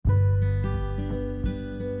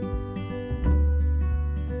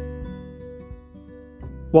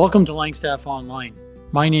Welcome to Langstaff Online.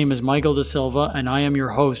 My name is Michael Da Silva, and I am your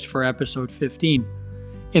host for episode 15.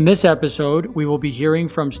 In this episode, we will be hearing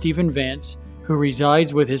from Stephen Vance, who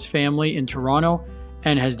resides with his family in Toronto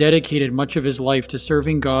and has dedicated much of his life to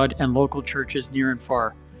serving God and local churches near and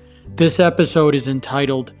far. This episode is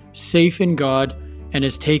entitled Safe in God and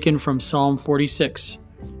is taken from Psalm 46.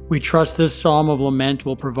 We trust this psalm of lament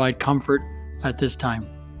will provide comfort at this time.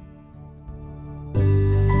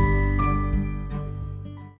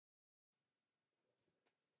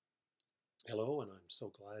 Hello, and I'm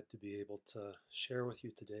so glad to be able to share with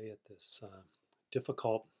you today at this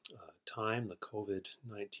difficult time, the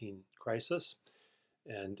COVID-19 crisis.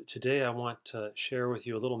 And today I want to share with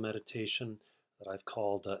you a little meditation that I've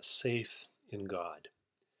called Safe in God.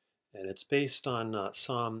 And it's based on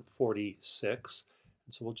Psalm 46.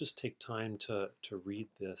 And so we'll just take time to read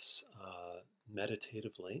this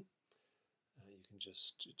meditatively. You can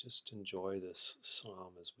just enjoy this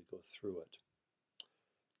psalm as we go through it.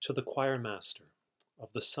 To the choir master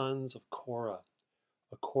of the sons of Korah,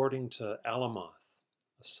 according to Alamoth,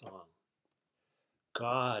 a song.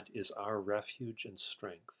 God is our refuge and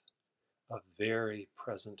strength, a very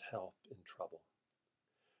present help in trouble.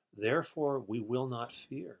 Therefore we will not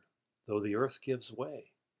fear, though the earth gives way,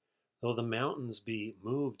 though the mountains be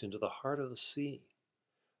moved into the heart of the sea,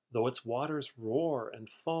 though its waters roar and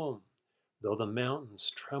foam, though the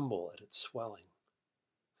mountains tremble at its swelling.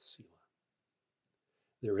 Selah.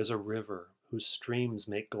 There is a river whose streams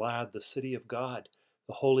make glad the city of God,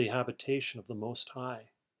 the holy habitation of the Most High.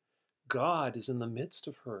 God is in the midst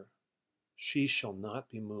of her. She shall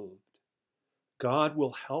not be moved. God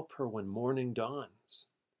will help her when morning dawns.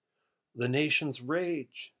 The nations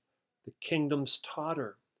rage, the kingdoms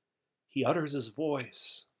totter. He utters his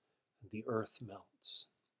voice, and the earth melts.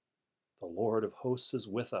 The Lord of hosts is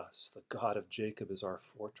with us. The God of Jacob is our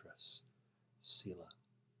fortress. Selah.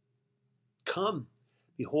 Come.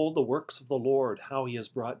 Behold the works of the Lord, how he has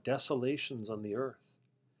brought desolations on the earth.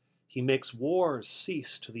 He makes wars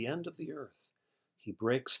cease to the end of the earth. He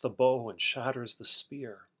breaks the bow and shatters the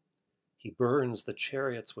spear. He burns the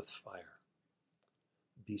chariots with fire.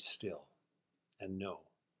 Be still and know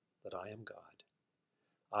that I am God.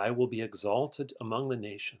 I will be exalted among the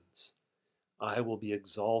nations. I will be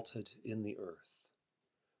exalted in the earth.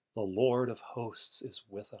 The Lord of hosts is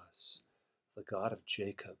with us. The God of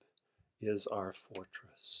Jacob is our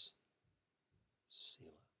fortress.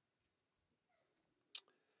 Selah.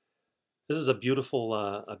 This is a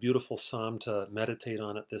beautiful psalm to meditate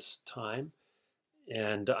on at this time.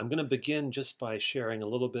 And I'm going to begin just by sharing a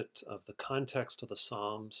little bit of the context of the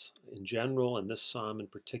Psalms in general and this psalm in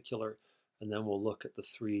particular. And then we'll look at the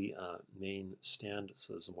three main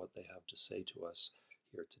stanzas and what they have to say to us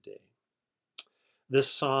here today. This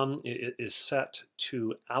psalm is set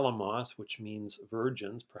to Alamoth, which means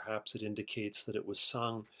virgins. Perhaps it indicates that it was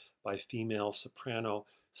sung by female soprano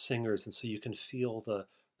singers. And so you can feel the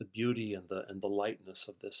beauty and the lightness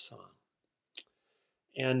of this song.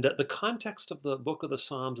 And the context of the book of the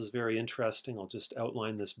Psalms is very interesting. I'll just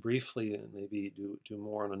outline this briefly and maybe do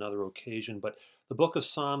more on another occasion. But the book of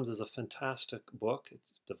Psalms is a fantastic book.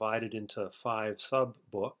 It's divided into 5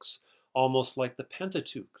 sub-books, almost like the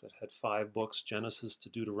Pentateuch that had 5 books, Genesis to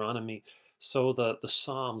Deuteronomy. So the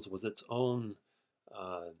Psalms was its own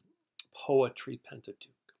poetry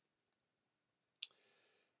Pentateuch.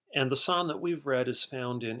 And the psalm that we've read is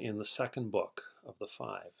found in the second book of the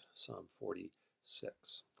 5, Psalm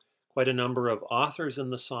 46. Quite a number of authors in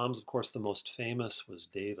the Psalms. Of course, the most famous was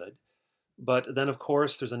David. But then, of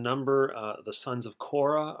course, there's a number, the sons of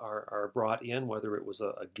Korah are brought in, whether it was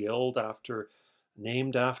a guild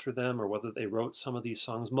named after them or whether they wrote some of these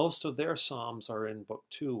songs. Most of their psalms are in book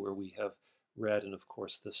 2 where we have read, and of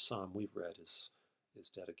course this psalm we've read is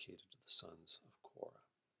dedicated to the sons of Korah.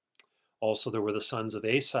 Also, there were the sons of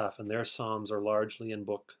Asaph, and their psalms are largely in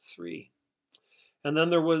book 3. And then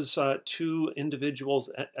there was 2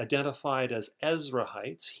 individuals identified as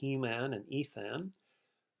Ezrahites, Heman and Ethan,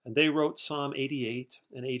 and they wrote Psalm 88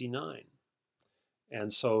 and 89.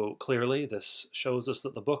 And so clearly this shows us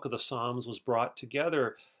that the book of the Psalms was brought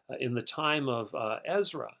together in the time of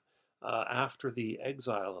Ezra after the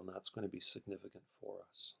exile, and that's going to be significant for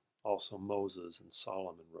us. Also Moses and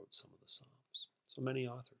Solomon wrote some of the Psalms. So many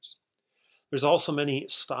authors. There's also many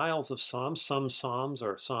styles of psalms. Some psalms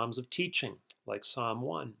are psalms of teaching, like Psalm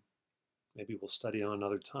 1. Maybe we'll study on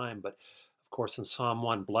another time, but of course in Psalm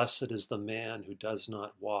 1, blessed is the man who does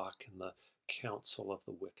not walk in the counsel of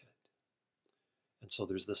the wicked. And so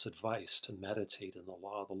there's this advice to meditate in the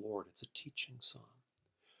law of the Lord. It's a teaching psalm.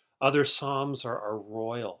 Other psalms are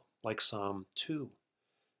royal, like Psalm 2.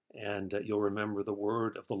 And you'll remember the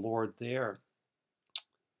word of the Lord there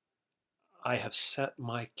I have set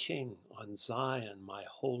my king on Zion, my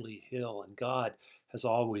holy hill, and God has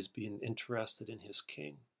always been interested in his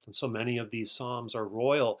king. And so many of these psalms are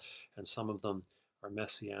royal, and some of them are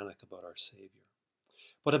messianic about our Savior.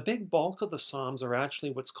 But a big bulk of the psalms are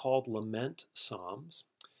actually what's called lament psalms.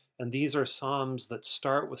 And these are psalms that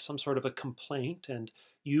start with some sort of a complaint and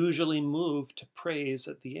usually move to praise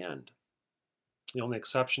at the end. The only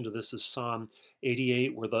exception to this is Psalm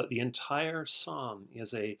 88, where the entire psalm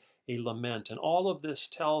is a lament. And all of this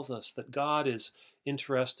tells us that God is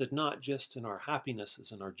interested not just in our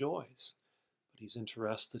happinesses and our joys, but he's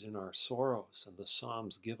interested in our sorrows. And the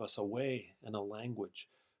psalms give us a way and a language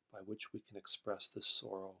by which we can express this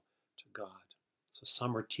sorrow to God. So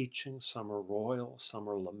some are teaching, some are royal, some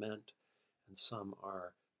are lament, and some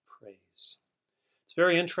are praise. It's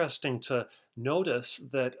very interesting to notice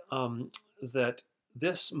that that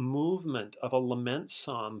this movement of a lament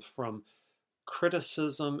psalm from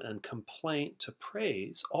criticism and complaint to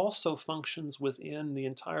praise also functions within the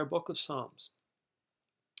entire book of Psalms.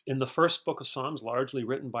 In the first book of Psalms, largely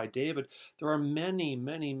written by David, there are many,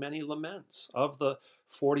 many, many laments. Of the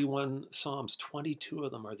 41 Psalms, 22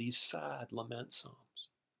 of them are these sad lament Psalms.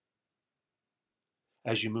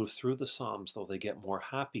 As you move through the Psalms, though, they get more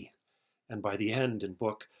happy. And by the end, in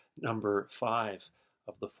book number 5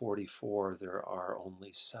 of the 44, there are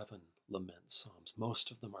only 7 lament Psalms.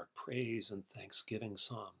 Most of them are praise and thanksgiving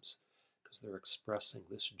Psalms because they're expressing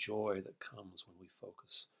this joy that comes when we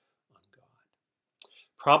focus on God.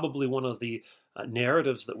 Probably one of the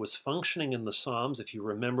narratives that was functioning in the Psalms, if you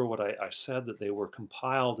remember what I said, that they were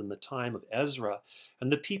compiled in the time of Ezra,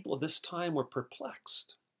 and the people of this time were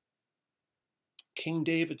perplexed. King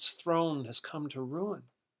David's throne has come to ruin.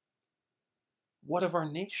 What of our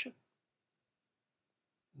nation?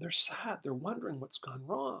 They're sad. They're wondering what's gone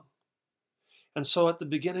wrong. And so at the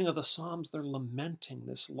beginning of the Psalms, they're lamenting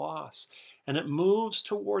this loss. And it moves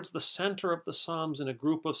towards the center of the Psalms in a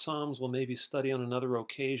group of Psalms we'll maybe study on another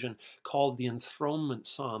occasion called the Enthronement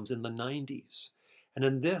Psalms in the 90s. And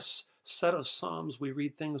in this set of Psalms, we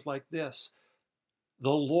read things like this. The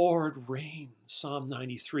Lord reigns, Psalm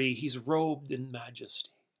 93. He's robed in majesty.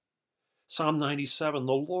 Psalm 97,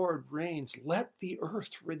 the Lord reigns. Let the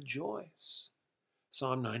earth rejoice.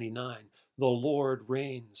 Psalm 99, the Lord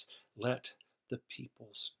reigns. Let the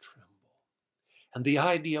peoples tremble. And the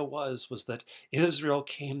idea was that Israel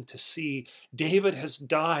came to see David has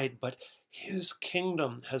died, but his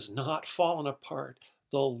kingdom has not fallen apart.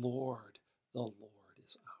 The Lord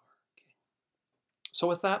is our King. So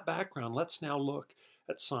with that background, let's now look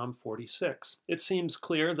at Psalm 46. It seems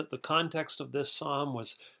clear that the context of this psalm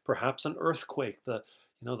was perhaps an earthquake. That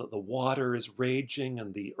the water is raging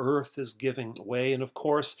and the earth is giving way. And of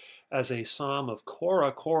course, as a psalm of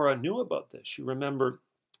Korah knew about this. You remember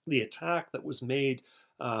the attack that was made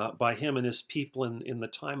by him and his people in the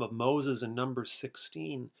time of Moses in Numbers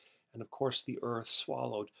 16. And of course, the earth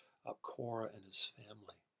swallowed up Korah and his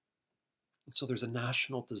family. And so there's a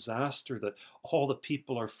national disaster that all the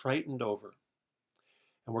people are frightened over.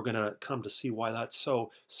 And we're going to come to see why that's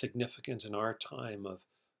so significant in our time of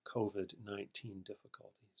COVID-19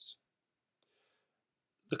 difficulties.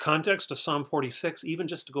 The context of Psalm 46, even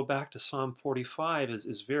just to go back to Psalm 45,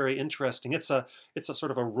 is very interesting. It's a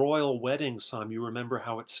sort of a royal wedding psalm. You remember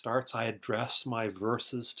how it starts, I address my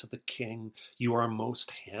verses to the king. You are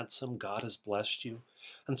most handsome. God has blessed you.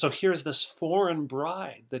 And so here's this foreign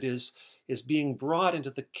bride that is being brought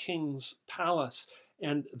into the king's palace.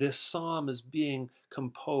 And this psalm is being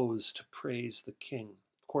composed to praise the king.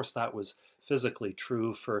 Of course, that was physically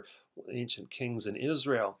true for ancient kings in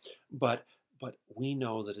Israel, but we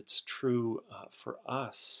know that it's true for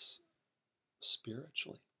us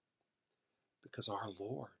spiritually, because our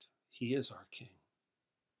Lord, he is our King.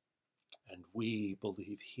 And we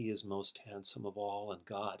believe he is most handsome of all, and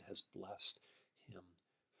God has blessed him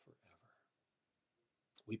forever.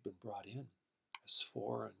 We've been brought in as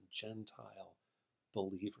foreign Gentile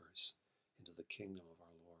believers into the kingdom of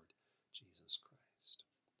our Lord Jesus Christ.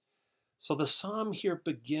 So the psalm here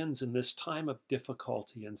begins in this time of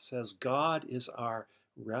difficulty and says, God is our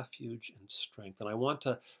refuge and strength. And I want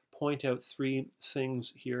to point out 3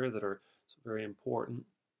 things here that are very important.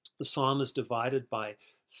 The psalm is divided by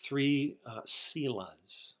 3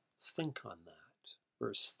 selahs. Think on that.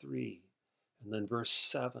 Verse 3, and then verse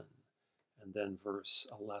 7, and then verse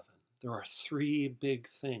 11. There are 3 big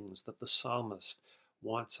things that the psalmist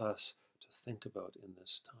wants us to think about in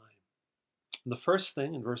this time. And the first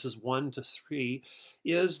thing in verses 1 to 3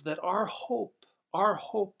 is that our hope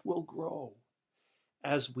will grow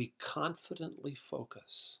as we confidently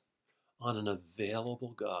focus on an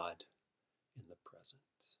available God in the present.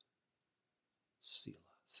 Selah.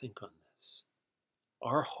 Think on is.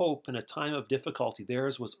 Our hope in a time of difficulty,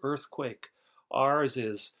 theirs was earthquake. Ours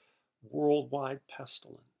is worldwide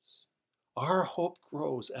pestilence. Our hope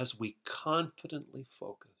grows as we confidently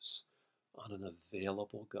focus on an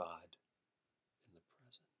available God in the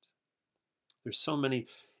present. There's so many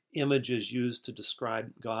images used to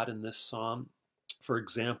describe God in this psalm. For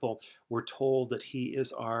example, we're told that he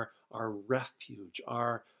is our refuge,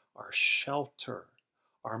 our shelter.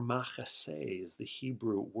 Our machaseh is the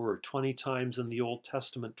Hebrew word, 20 times in the Old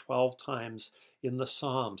Testament, 12 times in the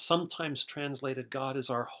Psalms. Sometimes translated, God is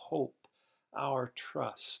our hope, our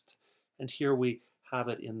trust. And here we have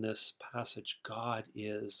it in this passage, God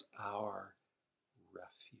is our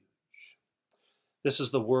refuge. This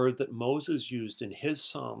is the word that Moses used in his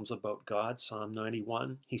Psalms about God, Psalm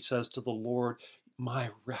 91. He says to the Lord, my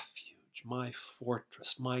refuge, my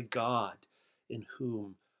fortress, my God, in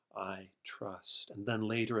whom I trust. And then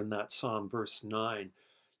later in that psalm, verse 9,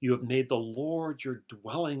 you have made the Lord your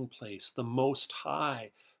dwelling place, the Most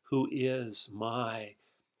High, who is my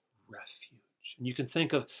refuge. And you can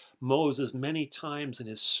think of Moses many times in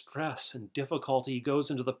his stress and difficulty. He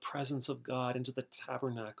goes into the presence of God, into the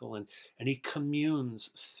tabernacle, and he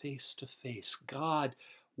communes face to face. God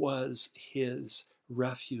was his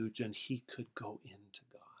refuge, and he could go into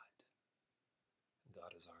God.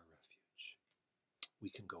 God is our refuge. We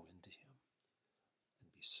can go into him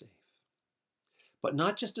and be safe. But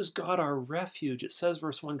not just as God our refuge. It says,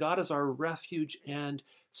 verse 1, God is our refuge and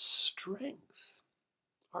strength.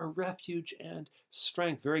 Our refuge and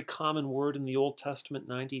strength. Very common word in the Old Testament,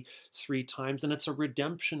 93 times, and it's a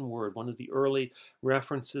redemption word. One of the early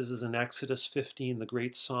references is in Exodus 15, the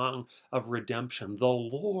great song of redemption. The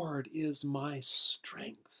Lord is my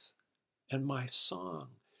strength and my song,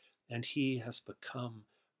 and he has become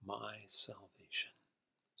my salvation.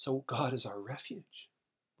 So God is our refuge.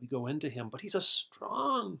 We go into him, but he's a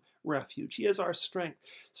strong refuge. He is our strength.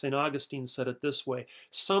 St. Augustine said it this way,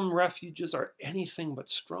 some refuges are anything but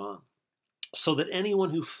strong, so that anyone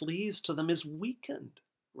who flees to them is weakened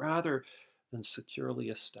rather than securely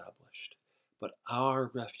established. But our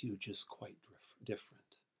refuge is quite different.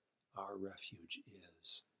 Our refuge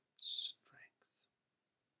is strength.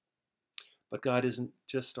 But God isn't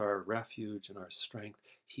just our refuge and our strength.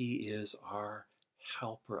 He is our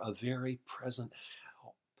helper, a very present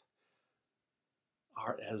help.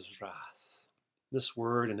 Our Ezrath. This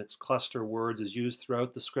word and its cluster words is used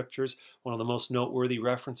throughout the scriptures. One of the most noteworthy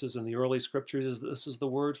references in the early scriptures is this is the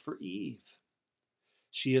word for Eve.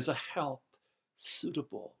 She is a help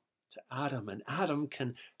suitable to Adam, and Adam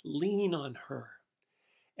can lean on her.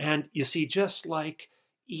 And you see, just like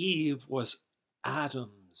Eve was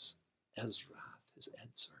Adam's Ezrath, his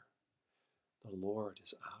Edzer, the Lord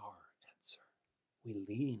is our Edzer. We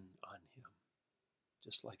lean on him,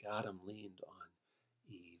 just like Adam leaned on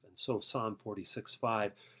Eve. And so Psalm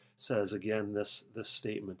 46:5 says again this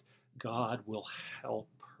statement, God will help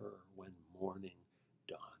her when morning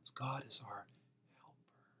dawns. God is our helper.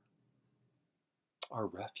 Our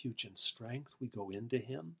refuge and strength, we go into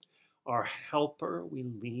him. Our helper, we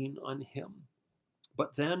lean on him.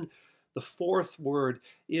 But then the fourth word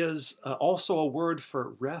is also a word for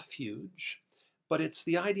refuge, but it's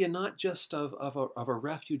the idea not just of a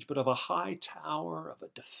refuge, but of a high tower, of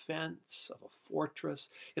a defense, of a fortress.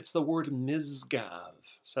 It's the word Mizgav,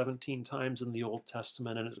 17 times in the Old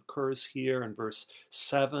Testament, and it occurs here in verse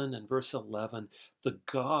 7 and verse 11. The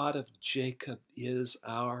God of Jacob is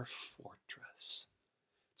our fortress.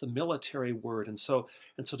 It's a military word, and so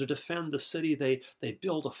to defend the city, they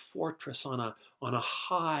build a fortress on a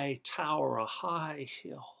high tower, a high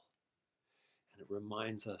hill. And it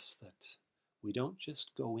reminds us that we don't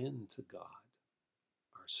just go into God,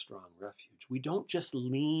 our strong refuge. We don't just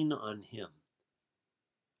lean on him,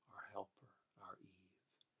 our helper, our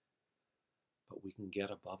Eve. But we can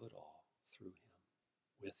get above it all through him,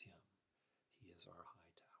 with him. He is our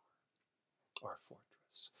high tower, our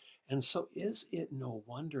fortress. And so is it no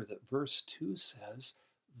wonder that verse 2 says,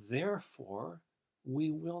 therefore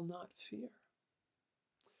we will not fear.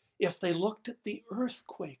 If they looked at the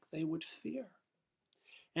earthquake, they would fear.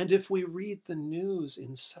 And if we read the news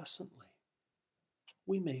incessantly,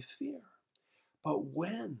 we may fear. But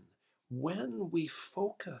when we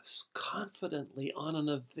focus confidently on an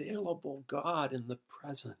available God in the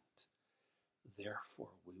present,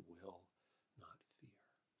 therefore we will not fear.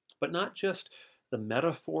 But not just the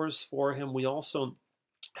metaphors for him, we also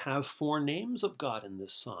have 4 names of God in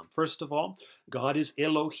this psalm. First of all, God is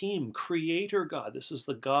Elohim, creator God. This is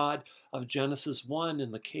the God of Genesis 1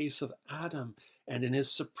 in the case of Adam. And in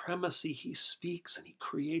his supremacy, he speaks and he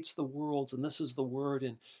creates the worlds. And this is the word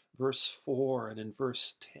in verse 4 and in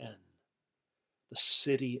verse 10. the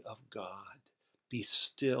city of God. Be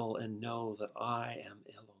still and know that I am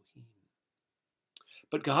Elohim.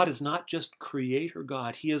 But God is not just creator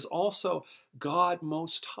God. He is also God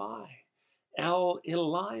Most High. El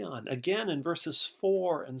Elyon, again in verses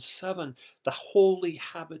 4 and 7, the holy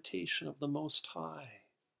habitation of the Most High.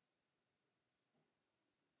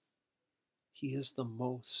 He is the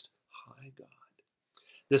Most High God.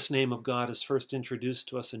 This name of God is first introduced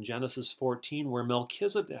to us in Genesis 14, where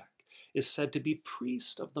Melchizedek is said to be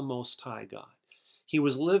priest of the Most High God. He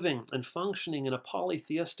was living and functioning in a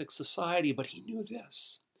polytheistic society, but he knew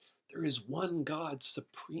this: there is one God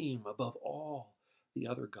supreme above all the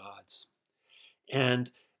other gods.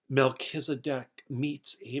 And Melchizedek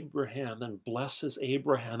meets Abraham and blesses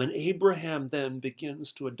Abraham. And Abraham then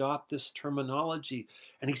begins to adopt this terminology.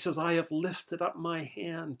 And he says, I have lifted up my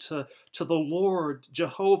hand to the Lord,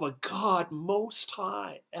 Jehovah, God Most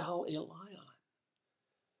High, El Elyon.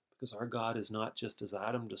 Because our God is not just, as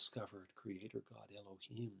Adam discovered, creator God,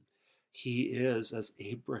 Elohim. He is, as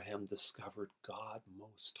Abraham discovered, God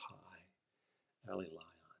Most High, El Elyon.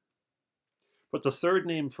 But the third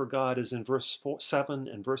name for God is in verse 7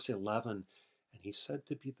 and verse 11, and he's said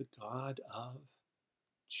to be the God of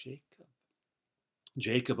Jacob.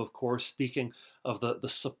 Jacob, of course, speaking of the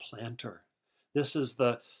supplanter. This is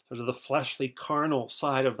the sort of the fleshly, carnal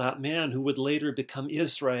side of that man who would later become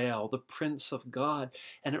Israel, the Prince of God.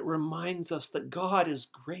 And it reminds us that God is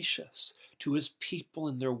gracious to his people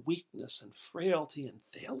in their weakness and frailty and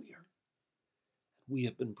failure. We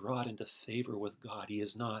have been brought into favor with God. He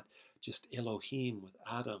is not just Elohim with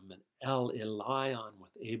Adam and El Elyon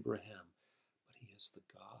with Abraham, but he is the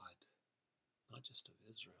God, not just of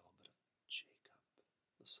Israel, but of Jacob,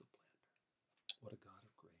 the supplanter. What a God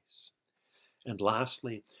of grace. And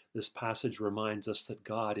lastly, this passage reminds us that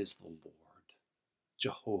God is the Lord,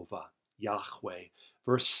 Jehovah, Yahweh.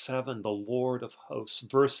 Verse 7, the Lord of hosts.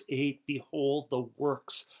 Verse 8, behold the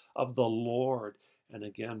works of the Lord. And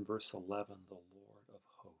again, verse 11, the Lord of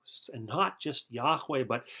hosts. And not just Yahweh,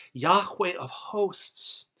 but Yahweh of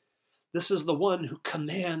hosts. This is the one who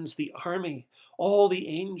commands the army. All the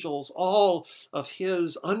angels, all of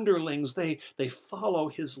his underlings, they follow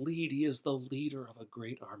his lead. He is the leader of a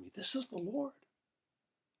great army. This is the Lord.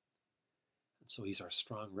 And so he's our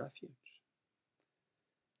strong refuge.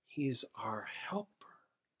 He's our helper.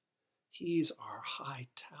 He's our high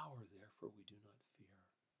tower, therefore we do not fear.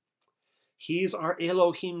 He's our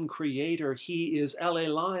Elohim creator. He is El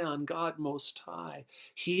Elyon, God Most High.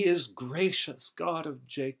 He is gracious, God of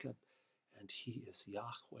Jacob. And he is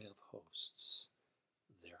Yahweh of hosts.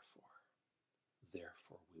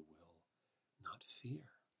 Therefore we will not fear.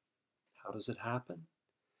 How does it happen?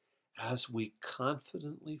 As we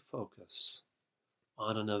confidently focus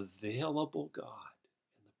on an available God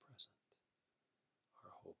in the present,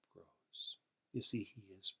 our hope grows. You see, he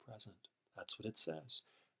is present. That's what it says.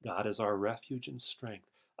 God is our refuge and strength,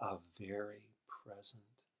 a very present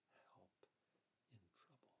help in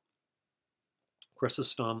trouble.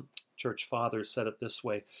 Chrysostom, church father, said it this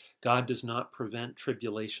way: God does not prevent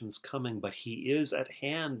tribulations coming, but he is at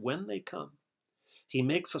hand when they come. He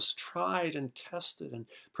makes us tried and tested and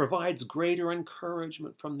provides greater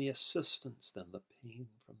encouragement from the assistance than the pain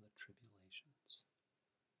from the tribulations.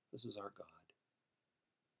 This is our God.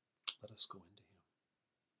 Let us go into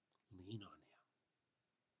him. Lean on him.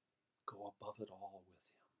 Go above it all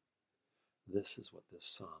with him. This is what this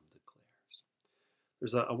psalm declares.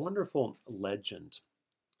 There's a wonderful legend.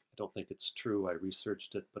 I don't think it's true. I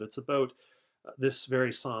researched it, but it's about this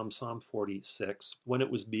very psalm, Psalm 46, when it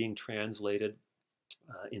was being translated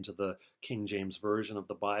into the King James Version of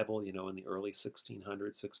the Bible, in the early 1600s,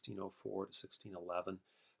 1604 to 1611.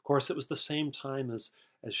 Of course, it was the same time as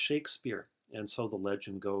Shakespeare. And so the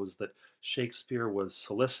legend goes that Shakespeare was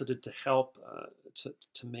solicited to help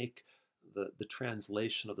to make the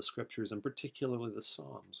translation of the scriptures, and particularly the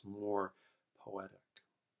Psalms, more poetic.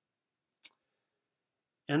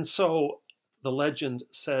 And so the legend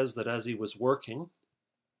says that as he was working,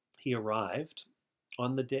 he arrived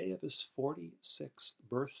on the day of his 46th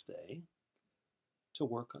birthday to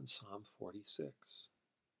work on Psalm 46.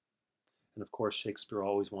 And of course, Shakespeare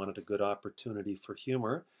always wanted a good opportunity for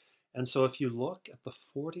humor. And so if you look at the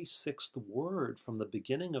 46th word from the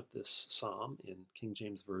beginning of this psalm in King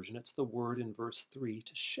James Version, it's the word in verse 3,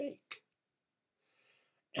 to shake.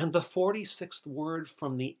 And the 46th word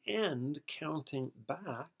from the end, counting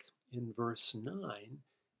back in verse 9,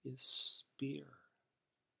 is spear.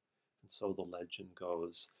 And so the legend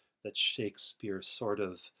goes that Shakespeare sort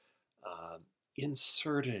of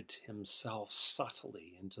inserted himself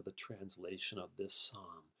subtly into the translation of this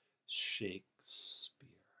psalm, Shakespeare.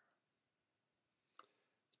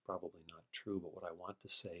 It's probably not true, but what I want to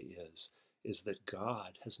say is that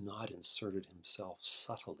God has not inserted himself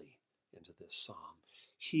subtly into this psalm.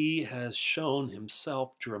 He has shown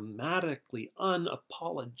himself dramatically,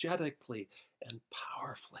 unapologetically, and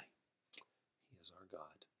powerfully. He is our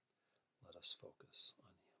God. Let us focus on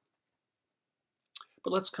him.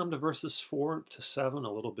 But let's come to verses 4 to 7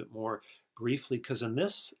 a little bit more briefly, because in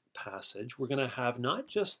this passage, we're going to have not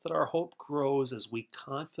just that our hope grows as we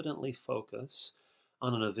confidently focus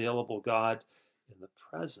on an available God in the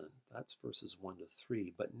present, that's verses 1 to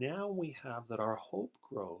 3, but now we have that our hope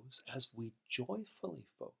grows as we joyfully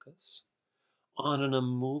focus on an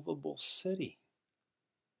immovable city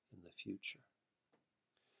in the future.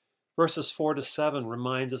 Verses 4 to 7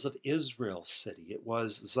 reminds us of Israel's city. It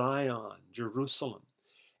was Zion, Jerusalem.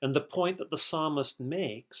 And the point that the psalmist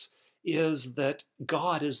makes is that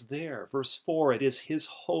God is there. Verse 4, it is his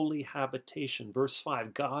holy habitation. Verse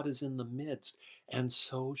 5, God is in the midst, and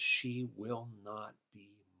so she will not be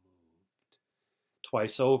moved.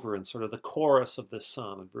 Twice over in sort of the chorus of this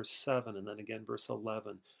psalm, in verse 7 and then again verse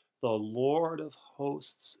 11, the Lord of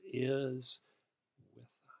hosts is with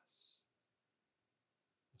us.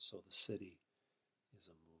 And so the city is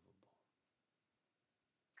immovable.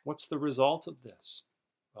 What's the result of this?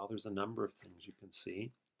 Well, there's a number of things you can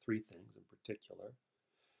see. 3 things in particular.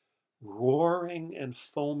 Roaring and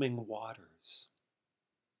foaming waters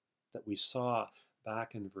that we saw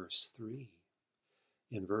back in verse 3,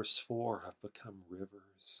 in verse 4 have become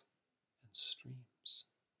rivers and streams.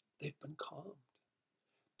 They've been calmed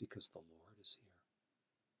because the Lord is here.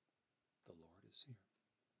 The Lord is here.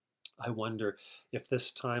 I wonder if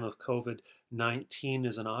this time of COVID-19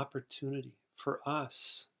 is an opportunity for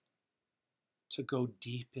us to go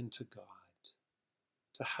deep into God,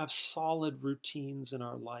 to have solid routines in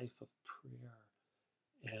our life of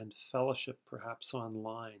prayer and fellowship, perhaps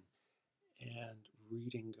online, and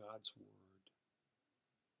reading God's Word.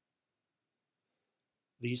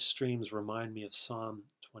 These streams remind me of Psalm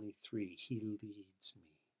 23. He leads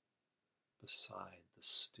me beside the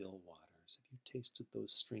still waters. Have you tasted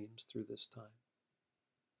those streams through this time?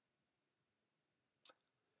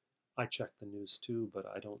 I check the news too, but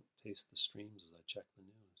I don't taste the streams as I check the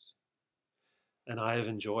news. And I have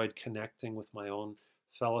enjoyed connecting with my own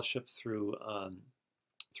fellowship through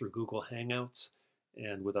Google Hangouts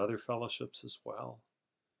and with other fellowships as well.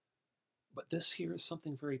 But this here is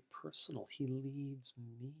something very personal. He leads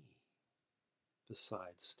me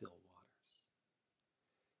beside still waters.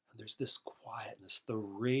 And there's this quietness, the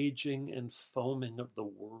raging and foaming of the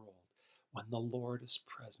world. When the Lord is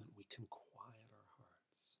present, we can quiet our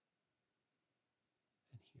hearts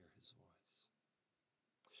and hear his voice.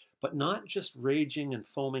 But not just raging and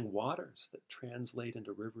foaming waters that translate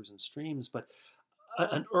into rivers and streams, but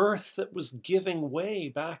an earth that was giving way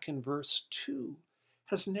back in verse 2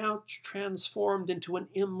 has now transformed into an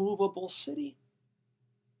immovable city.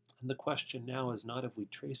 And the question now is not have we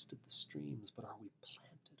traced the streams, but are we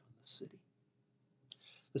planted on the city?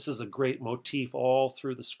 This is a great motif all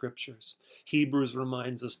through the scriptures. Hebrews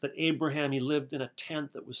reminds us that Abraham, he lived in a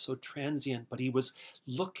tent that was so transient, but he was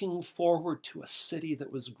looking forward to a city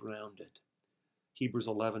that was grounded. Hebrews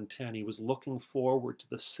 11:10, he was looking forward to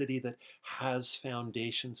the city that has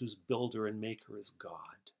foundations, whose builder and maker is God.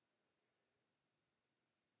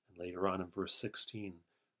 And later on in verse 16,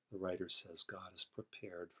 the writer says God has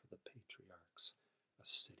prepared for the patriarchs a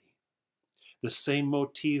city. The same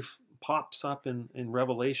motif pops up in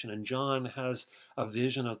Revelation, and John has a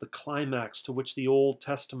vision of the climax to which the Old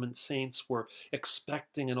Testament saints were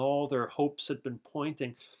expecting and all their hopes had been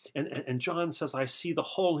pointing. And John says, I see the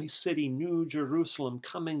holy city, New Jerusalem,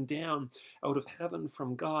 coming down out of heaven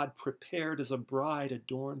from God, prepared as a bride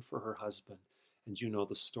adorned for her husband. And you know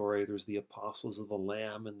the story. There's the apostles of the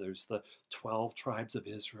Lamb, and there's the 12 tribes of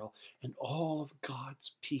Israel, and all of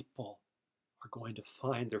God's people are going to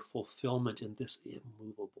find their fulfillment in this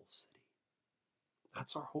immovable city.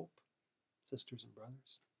 That's our hope, sisters and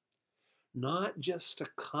brothers. Not just to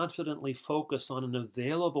confidently focus on an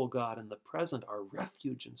available God in the present, our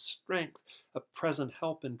refuge and strength, a present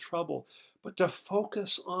help in trouble, but to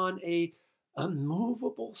focus on a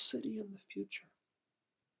immovable city in the future.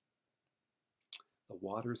 The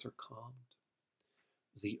waters are calmed.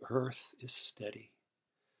 The earth is steady.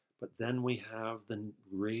 But then we have the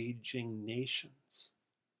raging nations.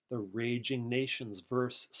 The raging nations,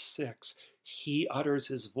 verse 6, he utters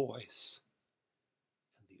his voice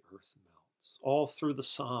and the earth melts. All through the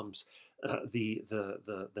Psalms, the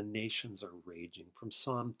nations are raging. From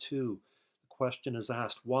Psalm 2, the question is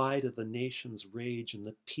asked, why do the nations rage and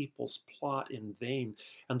the peoples plot in vain?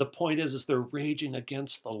 And the point is they're raging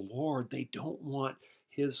against the Lord. They don't want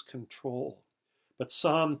his control. But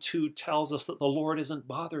Psalm 2 tells us that the Lord isn't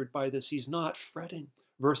bothered by this. He's not fretting.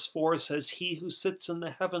 Verse 4 says, he who sits in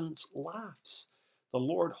the heavens laughs. The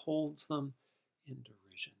Lord holds them in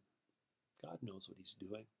derision. God knows what he's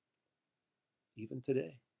doing, even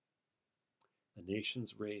today. The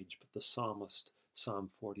nations rage, but the psalmist,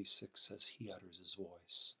 Psalm 46, says he utters his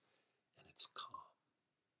voice, and it's calm.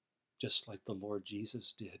 Just like the Lord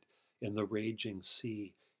Jesus did in the raging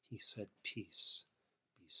sea, he said, peace,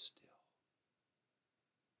 be still.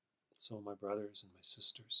 So, my brothers and my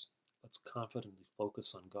sisters, let's confidently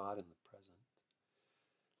focus on God in the present.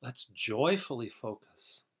 Let's joyfully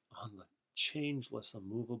focus on the changeless,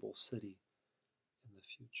 immovable city in the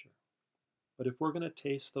future. But if we're going to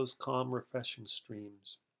taste those calm, refreshing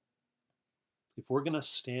streams, if we're going to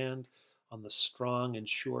stand on the strong and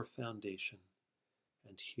sure foundation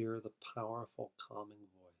and hear the powerful, calming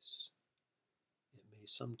voice, it may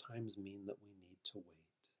sometimes mean that we need to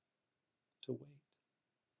wait. To wait.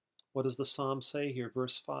 What does the psalm say here?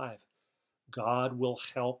 Verse 5. God will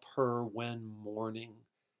help her when morning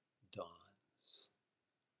dawns.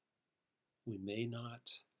 We may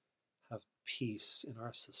not have peace in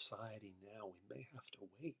our society now. We may have to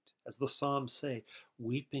wait. As the Psalms say,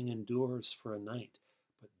 weeping endures for a night,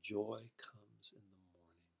 but joy comes in the morning.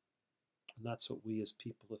 And that's what we as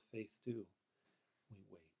people of faith do. We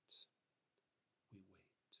wait. We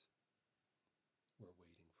wait. We're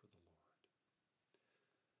waiting for the Lord.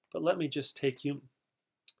 But let me just take you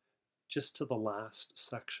just to the last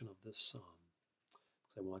section of this psalm.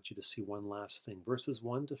 I want you to see one last thing. Verses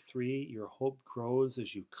 1 to 3, your hope grows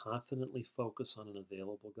as you confidently focus on an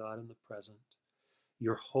available God in the present.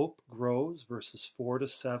 Your hope grows, verses 4 to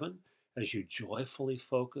 7, as you joyfully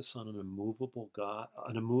focus on an immovable God,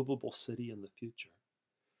 an immovable city in the future.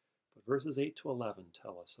 But verses 8 to 11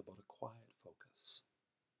 tell us about a quiet focus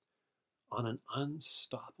on an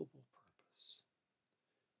unstoppable purpose.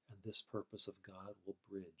 And this purpose of God will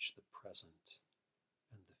bridge the present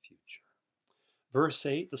and the future. Verse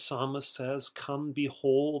 8, the psalmist says, come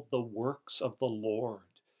behold the works of the Lord.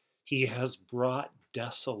 He has brought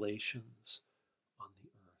desolations on the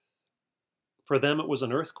earth. For them it was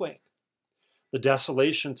an earthquake. The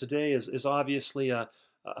desolation today is obviously a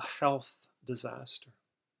health disaster.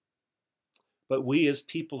 But we as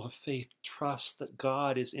people of faith trust that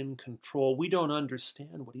God is in control. We don't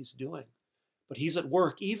understand what he's doing, but he's at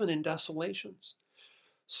work even in desolations.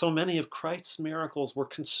 So many of Christ's miracles were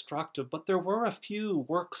constructive, but there were a few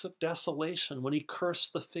works of desolation when he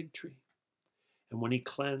cursed the fig tree and when he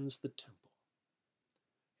cleansed the temple.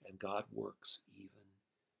 And God works even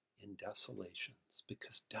in desolations,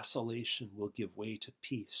 because desolation will give way to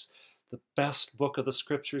peace. The best book of the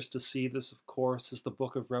scriptures to see this, of course, is the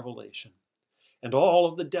book of Revelation. And all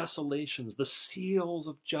of the desolations, the seals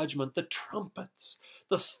of judgment, the trumpets,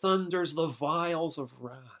 the thunders, the vials of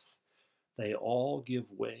wrath, they all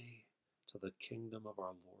give way to the kingdom of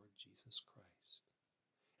our Lord Jesus Christ.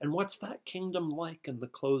 And what's that kingdom like in the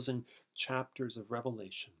closing chapters of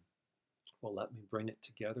Revelation? Well, let me bring it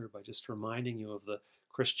together by just reminding you of the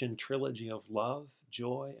Christian trilogy of love,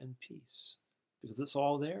 joy, and peace, because it's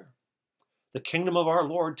all there. The kingdom of our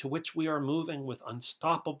Lord, to which we are moving with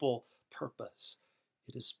unstoppable purpose.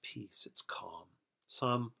 It is peace, it's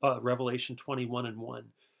calm. Revelation 21:1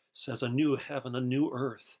 says, a new heaven, a new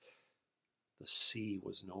earth. The sea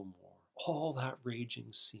was no more. All that raging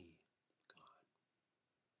sea, gone.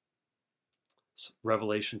 So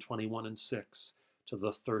Revelation 21:6, to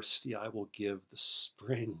the thirsty I will give the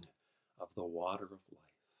spring of the water of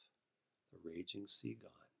life. The raging sea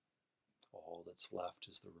gone. All that's left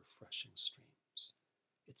is the refreshing streams.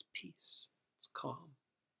 It's peace. It's calm.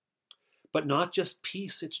 But not just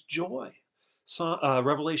peace, it's joy.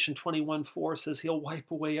 Revelation 21:4 says he'll wipe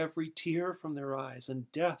away every tear from their eyes, and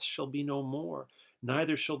death shall be no more.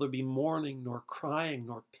 Neither shall there be mourning, nor crying,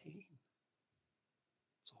 nor pain.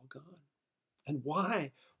 It's all gone. And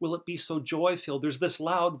why will it be so joy-filled? There's this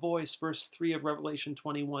loud voice, verse 3 of Revelation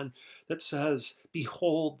 21, that says,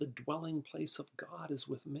 behold, the dwelling place of God is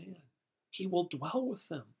with man. He will dwell with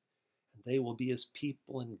them, and they will be his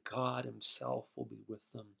people, and God himself will be with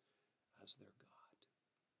them as their God.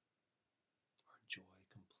 Our joy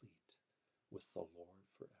complete with the Lord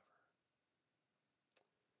forever.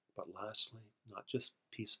 But lastly, not just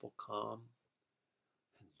peaceful calm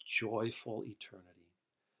and joyful eternity,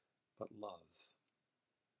 but love.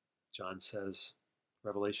 John says,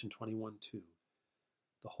 Revelation 21:2,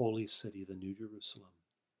 the holy city, the New Jerusalem,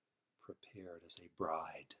 prepared as a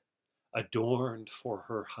bride, adorned for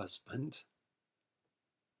her husband.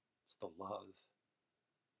 It's the love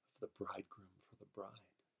of the bridegroom for the bride.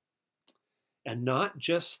 And not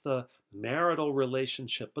just the marital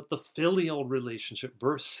relationship, but the filial relationship.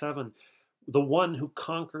 Verse 7, the one who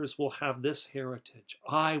conquers will have this heritage.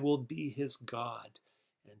 I will be his God,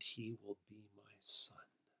 and he will be my son.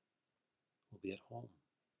 We'll be at home.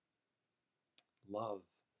 Love,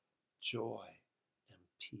 joy, and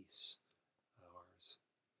peace ours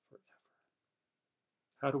forever.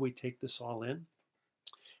 How do we take this all in?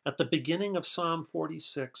 At the beginning of Psalm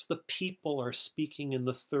 46, the people are speaking in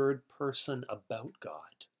the third person about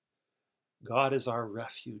God. God is our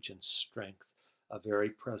refuge and strength, a very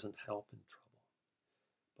present help in trouble.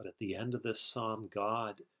 But at the end of this psalm,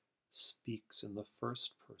 God speaks in the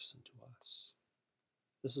first person to us.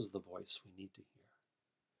 This is the voice we need to hear.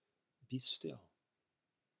 Be still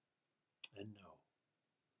and know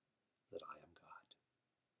that I am God.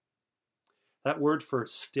 That word for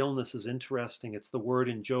stillness is interesting. It's the word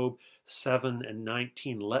in Job 7 and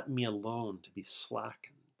 19, let me alone, to be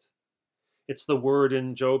slackened. It's the word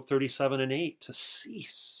in Job 37 and 8, to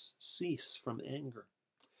cease from anger.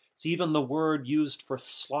 It's even the word used for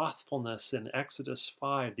slothfulness in Exodus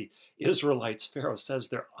 5. The Israelites, Pharaoh says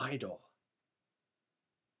they're idle.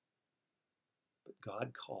 But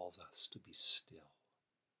God calls us to be still,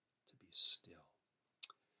 to be still.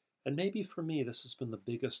 And maybe for me, this has been the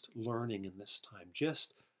biggest learning in this time.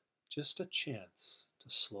 Just a chance to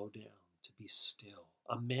slow down, to be still.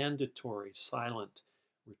 A mandatory silent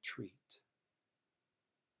retreat.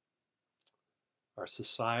 Our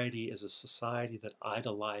society is a society that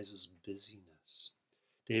idolizes busyness.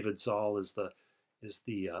 David Zoll is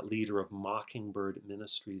the leader of Mockingbird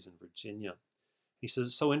Ministries in Virginia. He says,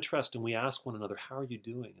 it's so interesting. We ask one another, how are you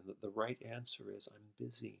doing? And the right answer is, I'm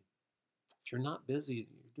busy. If you're not busy,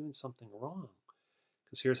 you're doing something wrong.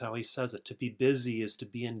 Because here's how he says it. To be busy is to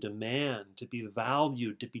be in demand, to be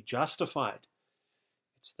valued, to be justified.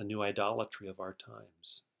 It's the new idolatry of our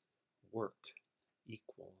times. Work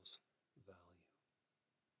equals value.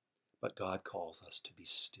 But God calls us to be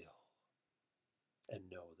still and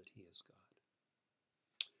know that he is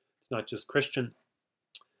God. It's not just Christian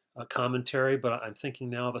commentary, but I'm thinking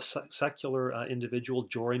now of a secular individual,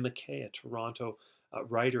 Jory McKay, a Toronto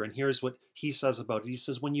writer, and here's what he says about it. He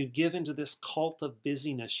says, when you give into this cult of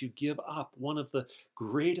busyness, you give up one of the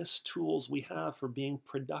greatest tools we have for being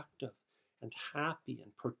productive and happy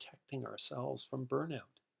and protecting ourselves from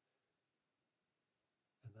burnout.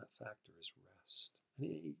 And that factor is rest. And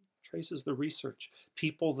he traces the research.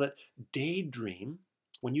 People that daydream,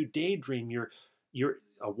 when you daydream,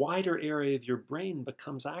 a wider area of your brain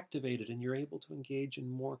becomes activated and you're able to engage in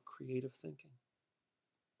more creative thinking.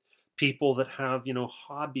 People that have,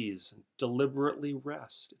 hobbies and deliberately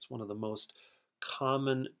rest. It's one of the most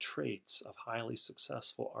common traits of highly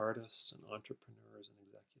successful artists and entrepreneurs and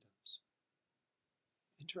executives.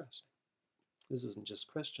 Interesting. This isn't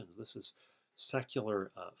just Christians. This is secular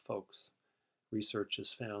folks. Research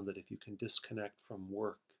has found that if you can disconnect from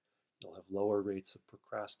work, you'll have lower rates of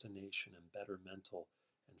procrastination and better mental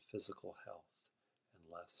and physical health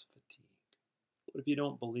and less fatigue. But if you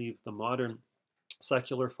don't believe the modern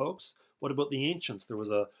secular folks, what about the ancients? There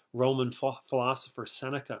was a Roman philosopher,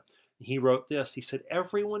 Seneca. He wrote this. He said,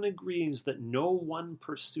 everyone agrees that no one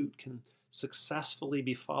pursuit can successfully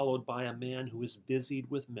be followed by a man who is busied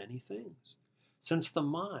with many things. Since the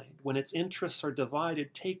mind, when its interests are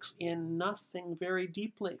divided, takes in nothing very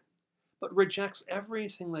deeply, but rejects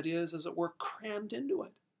everything that is, as it were, crammed into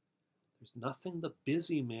it. There's nothing the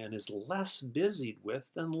busy man is less busied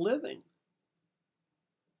with than living.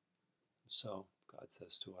 So God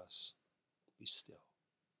says to us, be still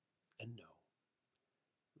and know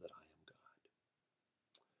that I am God.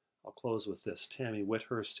 I'll close with this. Tammy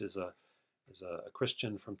Whithurst is a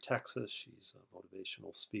Christian from Texas. She's a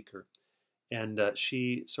motivational speaker. And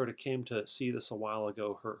she sort of came to see this a while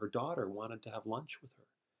ago. Her daughter wanted to have lunch with her.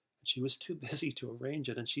 And she was too busy to arrange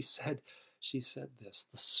it. And she said this,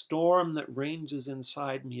 the storm that ranges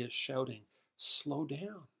inside me is shouting, slow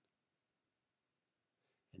down.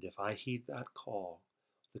 And if I heed that call,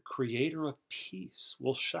 the creator of peace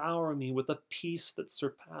will shower me with a peace that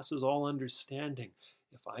surpasses all understanding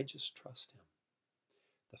if I just trust him.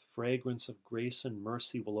 The fragrance of grace and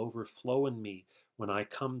mercy will overflow in me when I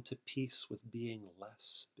come to peace with being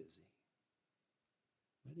less busy.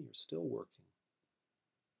 Many are still working.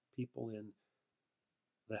 People in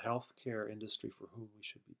the healthcare industry for whom we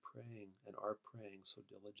should be praying and are praying so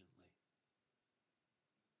diligently.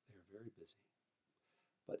 They are very busy.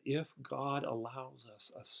 But if God allows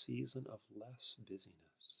us a season of less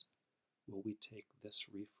busyness, will we take this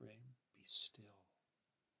refrain? Be still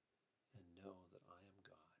and know that I am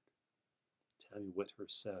God. Tammy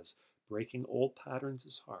Whithurst says, breaking old patterns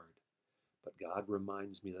is hard, but God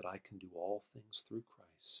reminds me that I can do all things through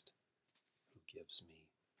Christ gives me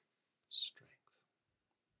strength.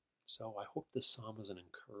 So I hope this psalm is an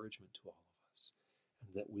encouragement to all of us,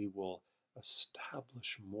 and that we will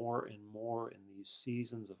establish more and more in these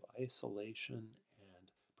seasons of isolation and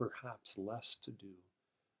perhaps less to do,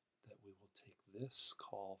 that we will take this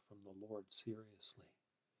call from the Lord seriously.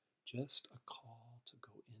 Just a call to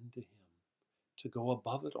go into Him, to go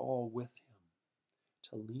above it all with Him,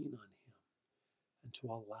 to lean on Him, and to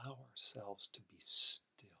allow ourselves to be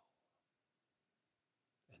still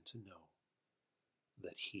and to know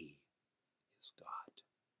that He is God.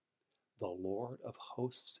 The Lord of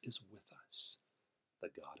hosts is with us. The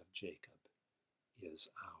God of Jacob is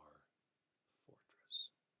our